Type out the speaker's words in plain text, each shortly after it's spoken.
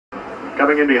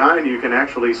Coming in behind, you can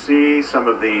actually see some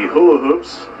of the hula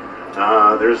hoops.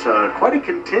 There's quite a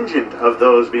contingent of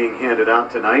those being handed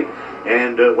out tonight,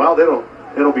 and well,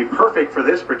 it'll be perfect for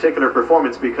this particular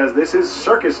performance because this is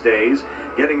Sirkus Dayz,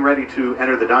 getting ready to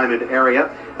enter the diamond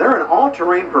area. They're an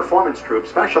all-terrain performance troupe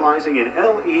specializing in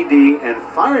LED and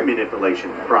fire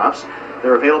manipulation props.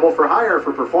 They're available for hire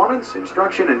for performance,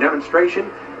 instruction, and demonstration.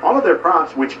 All of their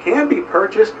props, which can be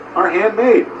purchased, are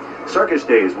handmade. Sirkus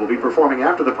Dayz will be performing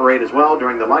after the parade as well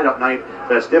during the light-up night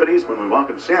festivities when we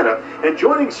welcome Santa. And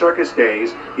joining Sirkus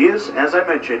Dayz is, as I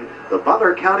mentioned, the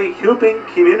Butler County Hooping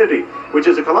Community, which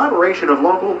is a collaboration of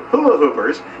local hula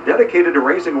hoopers dedicated to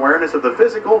raising awareness of the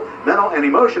physical, mental, and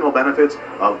emotional benefits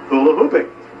of hula hooping.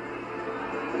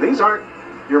 These aren't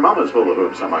your mama's hula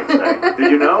hoops, I might say.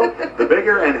 Did you know? The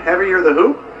bigger and heavier the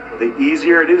hoop, the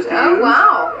easier it is to use. Oh,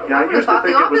 wow. Yeah, I used to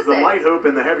think it was the light hoop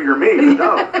and the heavier me, but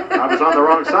no, I was on the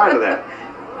wrong side of that.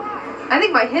 I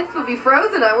think my hips would be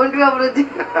frozen. I wouldn't be able to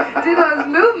do those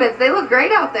movements. They look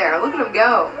great out there. Look at them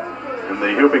go. And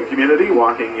the hooping community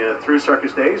walking through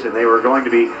Sirkus Dayz, and they were going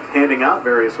to be handing out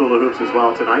various hula hoops as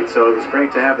well tonight, so it was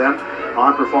great to have them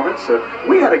on performance.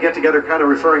 We had a get-together kind of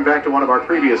referring back to one of our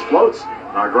previous floats,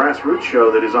 our grassroots show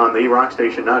that is on the Rock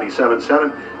Station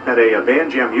 97.7, had a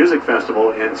band jam music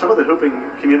festival, and some of the hooping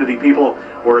community people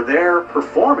were there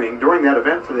performing during that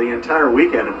event for the entire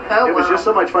weekend. And it was just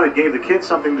so much fun. It gave the kids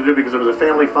something to do because it was a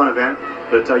family fun event.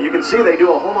 But you can see they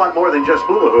do a whole lot more than just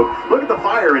hula hoop. Look at the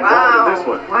fire involved in this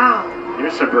one. Wow.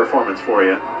 Here's some performance for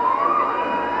you.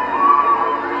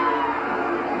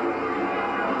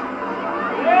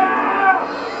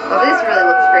 Well, this really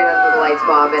looks great under the lights,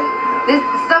 Bob, and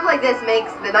stuff like this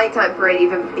makes the nighttime parade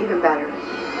even better.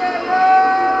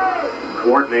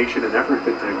 Coordination and effort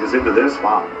that goes into this,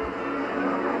 wow.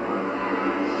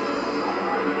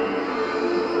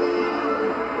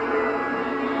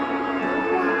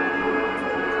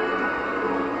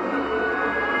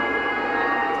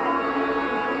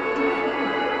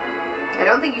 I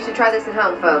don't think you should try this at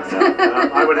home, folks.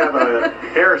 I would have a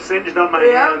hair singed on my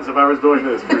hands if I was doing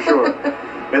this, for sure.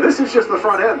 And this is just the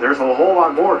front end. There's a whole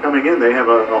lot more coming in. They have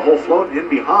a whole float in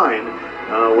behind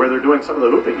where they're doing some of the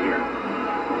hooping here.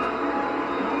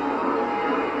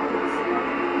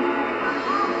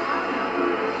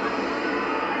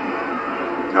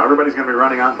 Now everybody's going to be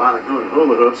running out and buying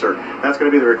hula hoops, or that's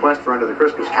going to be the request for under the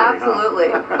Christmas tree. Absolutely.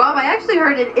 Huh? Bob, I actually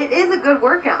heard it is a good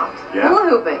workout. Yeah. Hula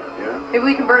hooping. Yeah. Maybe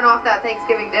we can burn off that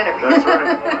Thanksgiving dinner. That's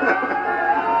right.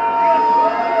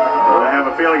 Well, I have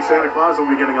a feeling Santa Claus will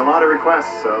be getting a lot of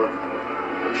requests, so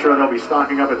I'm sure they'll be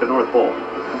stocking up at the North Pole.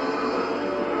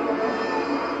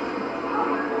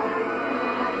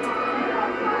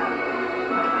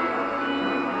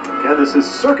 Again, this is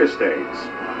Sirkus Dayz.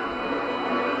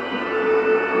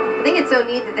 I think it's so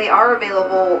neat that they are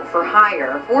available for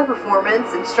hire, for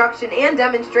performance, instruction, and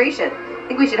demonstration. I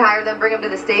think we should hire them, bring them to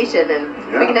the station, and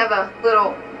we can have a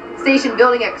little station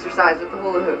building exercise with the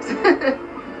hula hoops.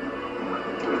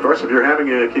 Of course, if you're having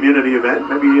a community event,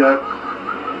 maybe in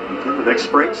the next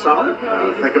spring, summer,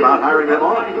 think about hiring them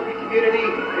on. Community,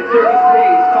 it's Sirkus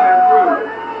Dayz, fire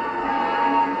through.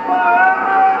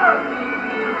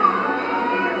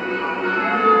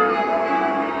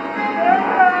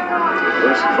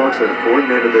 There's some folks that have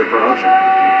coordinated their promotion.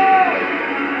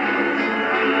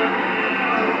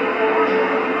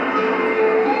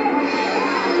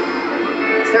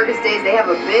 Sirkus Dayz, they have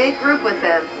a big group with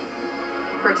them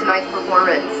for tonight's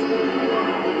performance.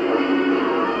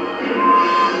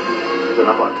 Been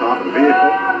up on top of the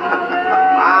vehicle.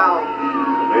 Wow.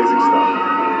 Amazing stuff.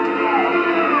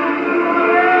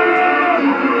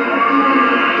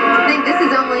 I think this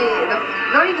is only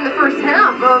not even the first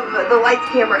half of the lights,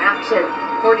 camera, action.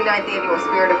 49th Annual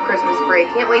Spirit of Christmas Parade.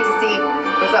 Can't wait to see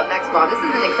what's up next, Bob. This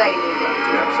is an exciting evening.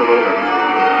 Absolutely.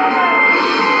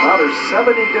 Well, there's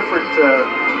 70 different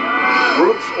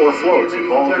groups or floats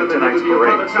involved in tonight's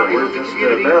parade, so we're just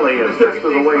barely a fifth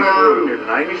of the way through here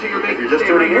tonight. If you're just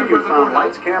tuning in, you found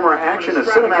Lights, Camera, Action, A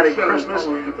Cinematic Christmas,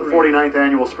 the 49th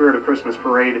Annual Spirit of Christmas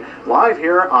Parade, live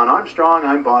here on Armstrong.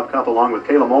 I'm Bob Cupp, along with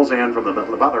Kayla Molzan from the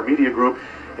Butler Media Group.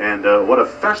 And what a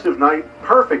festive night,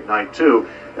 perfect night too.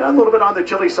 A little bit on the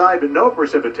chilly side, but no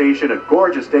precipitation, a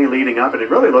gorgeous day leading up, and it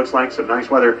really looks like some nice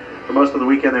weather for most of the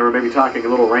weekend. They were maybe talking a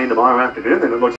little rain tomorrow afternoon, and it looks